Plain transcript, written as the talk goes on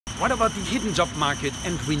What about the hidden job market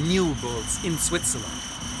and renewables in Switzerland?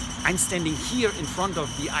 I'm standing here in front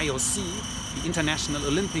of the IOC, the International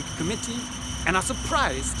Olympic Committee, and are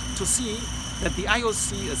surprised to see that the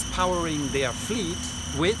IOC is powering their fleet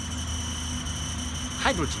with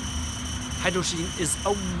hydrogen. Hydrogen is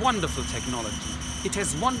a wonderful technology. It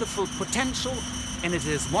has wonderful potential, and it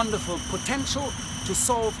has wonderful potential to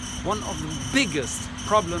solve one of the biggest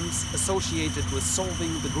problems associated with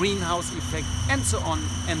solving the greenhouse effect, and so on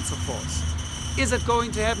and so forth. Is it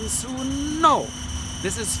going to happen soon? No.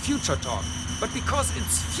 This is future talk. But because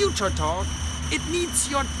it's future talk, it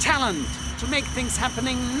needs your talent to make things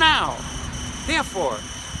happening now. Therefore,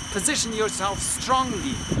 position yourself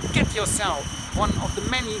strongly. Get yourself one of the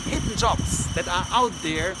many hidden jobs that are out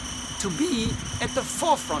there to be at the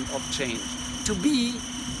forefront of change, to be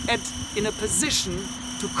in a position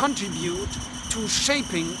to contribute to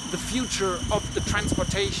shaping the future of the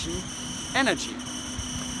transportation energy.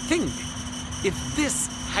 Think if this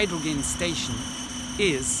hydrogen station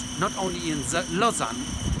is not only in Lausanne,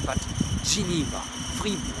 but Geneva,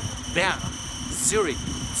 Fribourg, Bern, Zurich,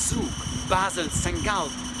 Zug, Basel, St.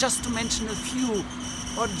 Gallen, just to mention a few,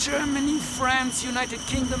 or Germany, France, United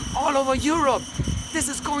Kingdom, all over Europe. This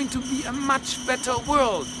is going to be a much better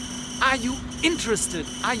world. Are you interested?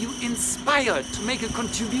 Are you inspired to make a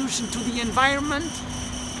contribution to the environment?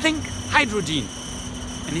 Think hydrogen.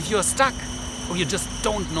 And if you're stuck, or you just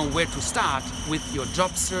don't know where to start with your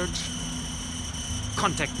job search,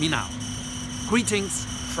 contact me now. Greetings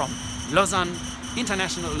from Lausanne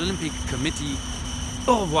International Olympic Committee.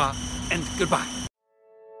 Au revoir and goodbye.